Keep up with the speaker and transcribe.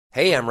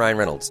Hey, I'm Ryan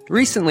Reynolds.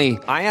 Recently,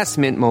 I asked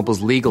Mint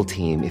Mobile's legal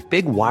team if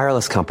big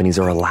wireless companies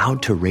are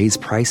allowed to raise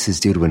prices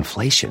due to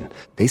inflation.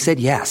 They said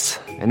yes.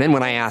 And then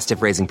when I asked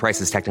if raising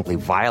prices technically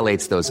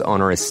violates those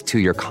onerous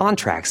two-year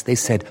contracts, they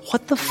said,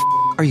 "What the f***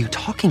 are you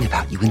talking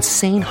about, you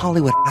insane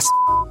Hollywood ass?"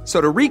 So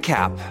to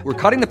recap, we're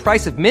cutting the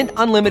price of Mint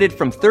Unlimited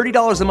from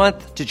 $30 a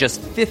month to just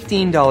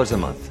 $15 a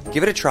month.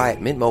 Give it a try at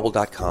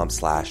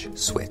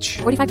mintmobile.com/switch.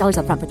 $45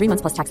 up front for 3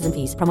 months plus taxes and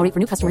fees. Promo rate for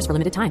new customers for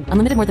limited time.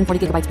 Unlimited more than 40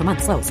 gigabytes per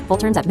month. Slows full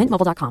terms at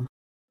mintmobile.com.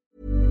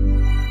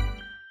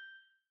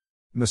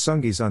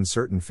 Masungi's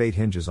uncertain fate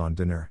hinges on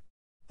DENR.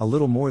 A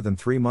little more than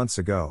 3 months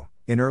ago,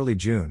 in early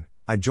June,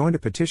 I joined a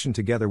petition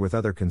together with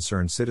other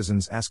concerned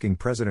citizens asking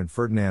President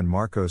Ferdinand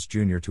Marcos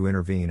Jr. to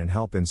intervene and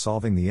help in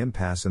solving the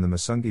impasse in the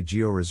Masungi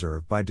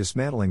Georeserve by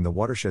dismantling the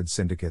watershed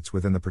syndicates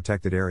within the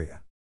protected area.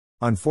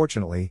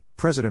 Unfortunately,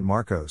 President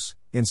Marcos,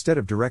 instead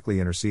of directly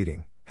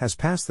interceding, has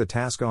passed the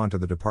task on to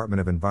the Department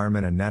of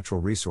Environment and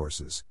Natural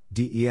Resources,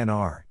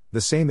 DENR,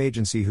 the same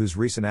agency whose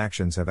recent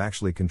actions have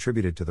actually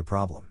contributed to the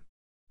problem.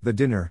 The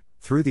DENR,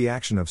 through the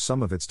action of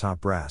some of its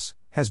top brass,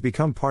 has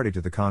become party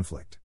to the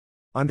conflict.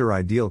 Under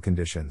ideal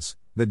conditions,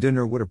 the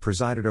DENR would have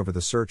presided over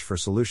the search for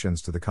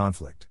solutions to the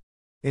conflict.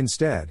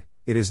 Instead,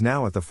 it is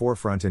now at the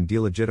forefront in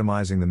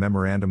delegitimizing the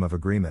Memorandum of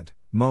Agreement,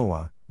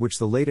 MOA, which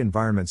the late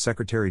Environment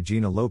Secretary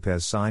Gina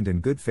Lopez signed in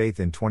good faith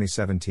in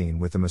 2017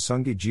 with the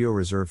Masungi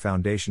Georeserve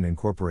Foundation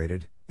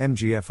Incorporated,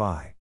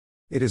 MGFI.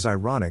 It is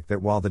ironic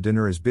that while the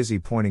DENR is busy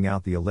pointing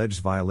out the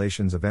alleged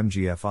violations of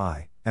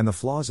MGFI, and the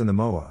flaws in the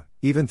MOA,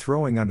 even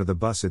throwing under the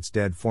bus its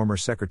dead former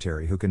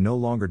secretary who can no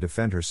longer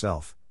defend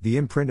herself, the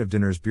imprint of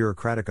DENR's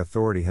bureaucratic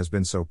authority has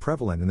been so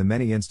prevalent in the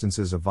many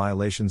instances of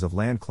violations of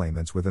land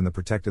claimants within the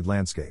protected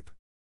landscape.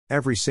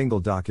 Every single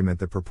document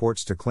that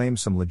purports to claim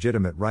some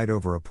legitimate right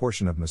over a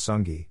portion of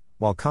Masungi,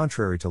 while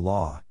contrary to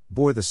law,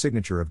 bore the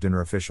signature of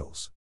DENR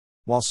officials.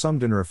 While some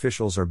DENR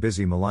officials are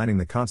busy maligning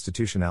the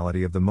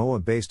constitutionality of the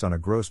MOA based on a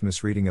gross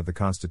misreading of the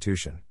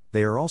Constitution,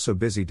 they are also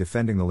busy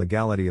defending the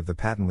legality of the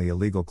patently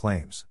illegal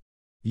claims.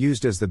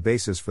 Used as the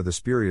basis for the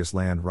spurious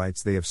land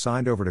rights they have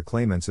signed over to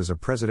claimants is a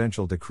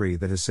presidential decree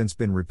that has since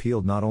been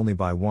repealed not only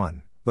by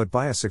one, but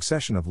by a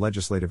succession of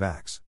legislative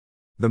acts.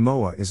 The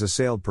MOA is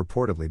assailed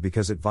purportedly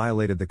because it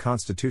violated the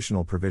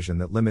constitutional provision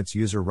that limits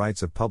user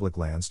rights of public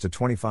lands to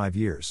 25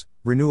 years,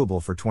 renewable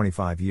for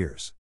 25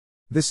 years.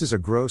 This is a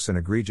gross and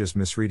egregious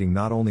misreading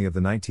not only of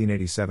the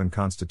 1987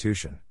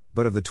 Constitution,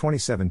 but of the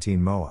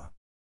 2017 MOA.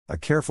 A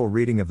careful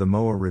reading of the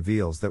MOA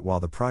reveals that while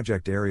the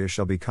project area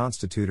shall be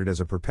constituted as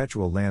a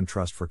perpetual land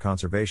trust for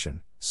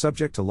conservation,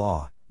 subject to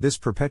law, this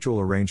perpetual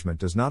arrangement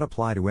does not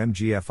apply to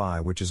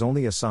MGFI, which is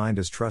only assigned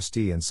as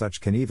trustee and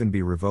such can even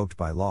be revoked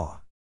by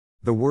law.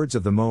 The words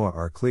of the MOA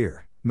are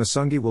clear: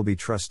 Masungi will be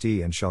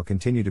trustee and shall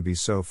continue to be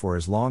so for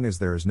as long as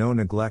there is no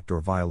neglect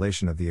or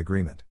violation of the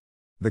agreement.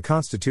 The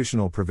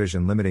constitutional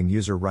provision limiting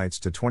user rights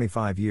to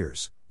 25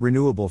 years,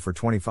 renewable for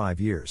 25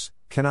 years,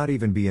 cannot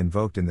even be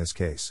invoked in this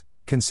case,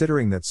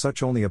 considering that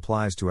such only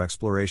applies to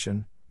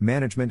exploration,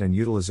 management and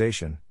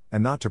utilization,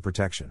 and not to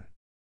protection.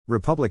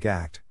 Republic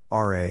Act,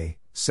 R.A.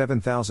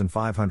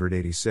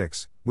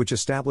 7586, which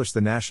established the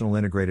National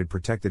Integrated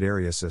Protected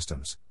Area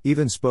Systems,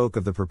 even spoke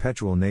of the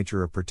perpetual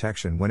nature of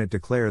protection when it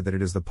declared that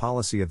it is the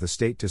policy of the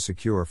state to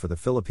secure for the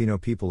Filipino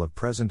people of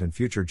present and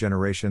future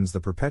generations the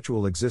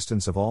perpetual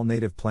existence of all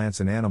native plants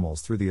and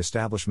animals through the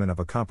establishment of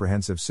a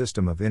comprehensive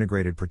system of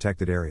integrated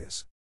protected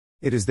areas.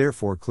 It is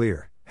therefore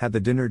clear, had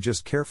the DENR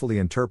just carefully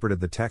interpreted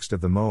the text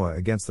of the MOA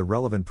against the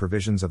relevant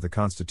provisions of the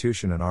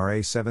Constitution and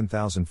RA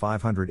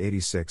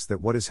 7586,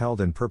 that what is held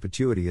in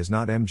perpetuity is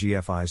not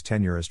MGFI's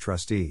tenure as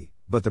trustee,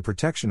 but the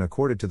protection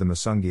accorded to the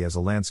Masungi as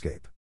a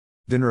landscape.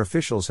 DENR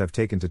officials have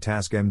taken to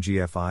task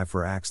MGFI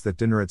for acts that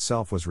DENR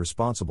itself was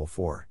responsible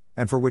for,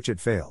 and for which it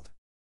failed.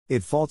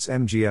 It faults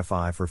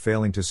MGFI for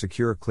failing to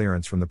secure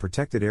clearance from the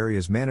Protected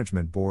Areas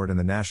Management Board and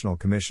the National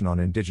Commission on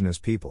Indigenous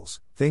Peoples,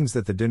 things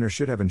that the DENR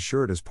should have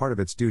ensured as part of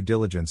its due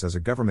diligence as a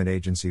government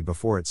agency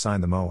before it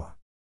signed the MOA.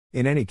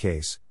 In any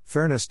case,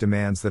 fairness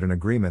demands that an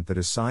agreement that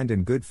is signed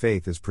in good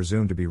faith is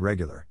presumed to be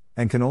regular,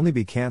 and can only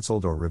be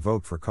cancelled or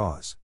revoked for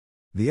cause.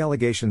 The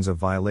allegations of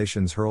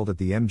violations hurled at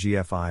the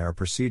MGFI are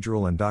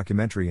procedural and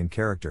documentary in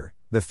character,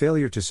 the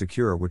failure to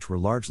secure which were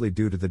largely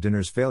due to the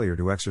DENR's failure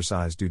to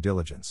exercise due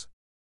diligence.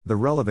 The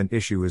relevant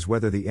issue is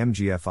whether the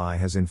MGFI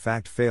has in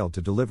fact failed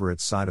to deliver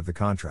its side of the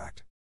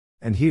contract.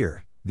 And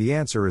here, the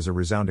answer is a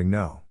resounding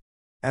no.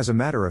 As a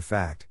matter of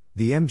fact,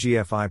 the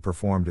MGFI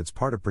performed its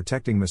part of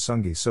protecting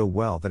Masungi so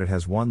well that it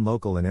has won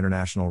local and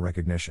international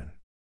recognition.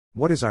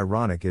 What is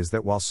ironic is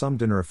that while some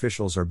DENR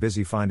officials are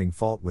busy finding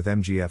fault with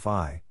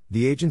MGFI,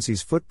 the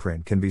agency's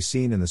footprint can be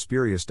seen in the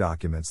spurious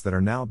documents that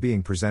are now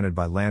being presented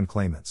by land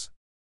claimants.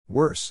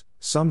 Worse,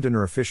 some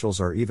DENR officials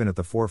are even at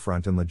the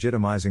forefront in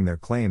legitimizing their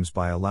claims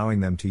by allowing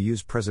them to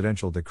use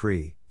Presidential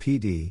Decree,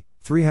 PD,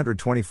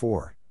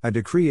 324, a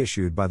decree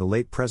issued by the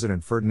late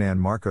President Ferdinand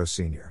Marcos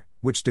Sr.,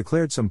 which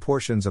declared some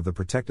portions of the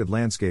protected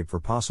landscape for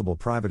possible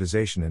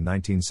privatization in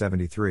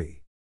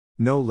 1973.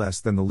 No less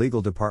than the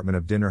legal department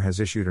of DENR has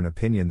issued an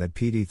opinion that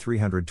PD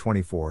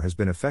 324 has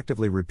been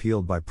effectively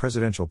repealed by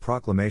Presidential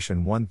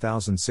Proclamation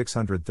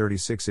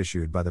 1636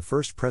 issued by the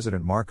first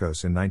President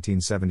Marcos in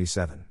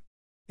 1977.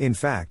 In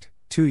fact,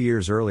 2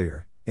 years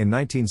earlier, in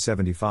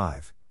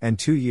 1975, and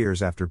 2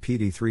 years after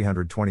PD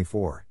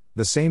 324,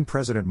 the same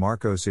President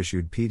Marcos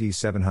issued PD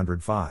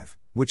 705,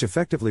 which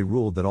effectively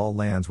ruled that all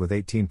lands with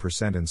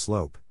 18% in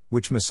slope,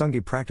 which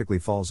Masungi practically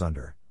falls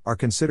under, are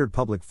considered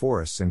public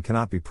forests and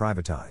cannot be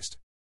privatized.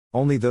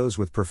 Only those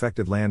with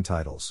perfected land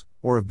titles,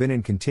 or have been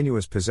in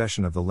continuous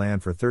possession of the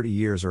land for 30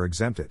 years are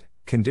exempted,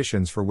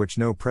 conditions for which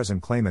no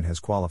present claimant has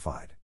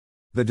qualified.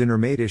 The DENR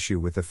made issue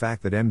with the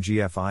fact that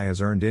MGFI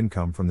has earned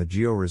income from the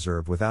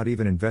Geo-Reserve without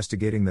even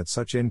investigating that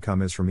such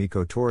income is from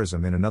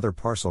ecotourism in another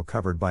parcel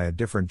covered by a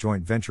different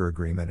joint venture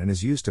agreement and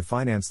is used to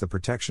finance the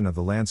protection of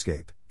the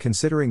landscape,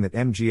 considering that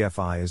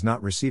MGFI is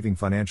not receiving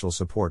financial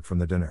support from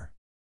the DENR.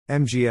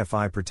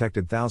 MGFI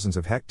protected thousands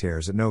of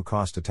hectares at no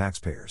cost to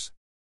taxpayers.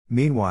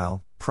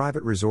 Meanwhile,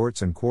 private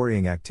resorts and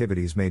quarrying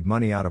activities made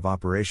money out of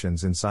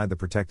operations inside the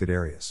protected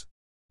areas.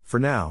 For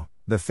now,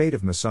 the fate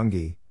of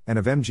Masungi, and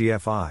of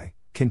MGFI,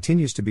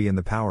 continues to be in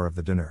the power of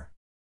the DENR.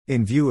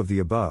 In view of the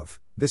above,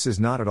 this is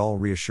not at all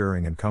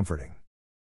reassuring and comforting.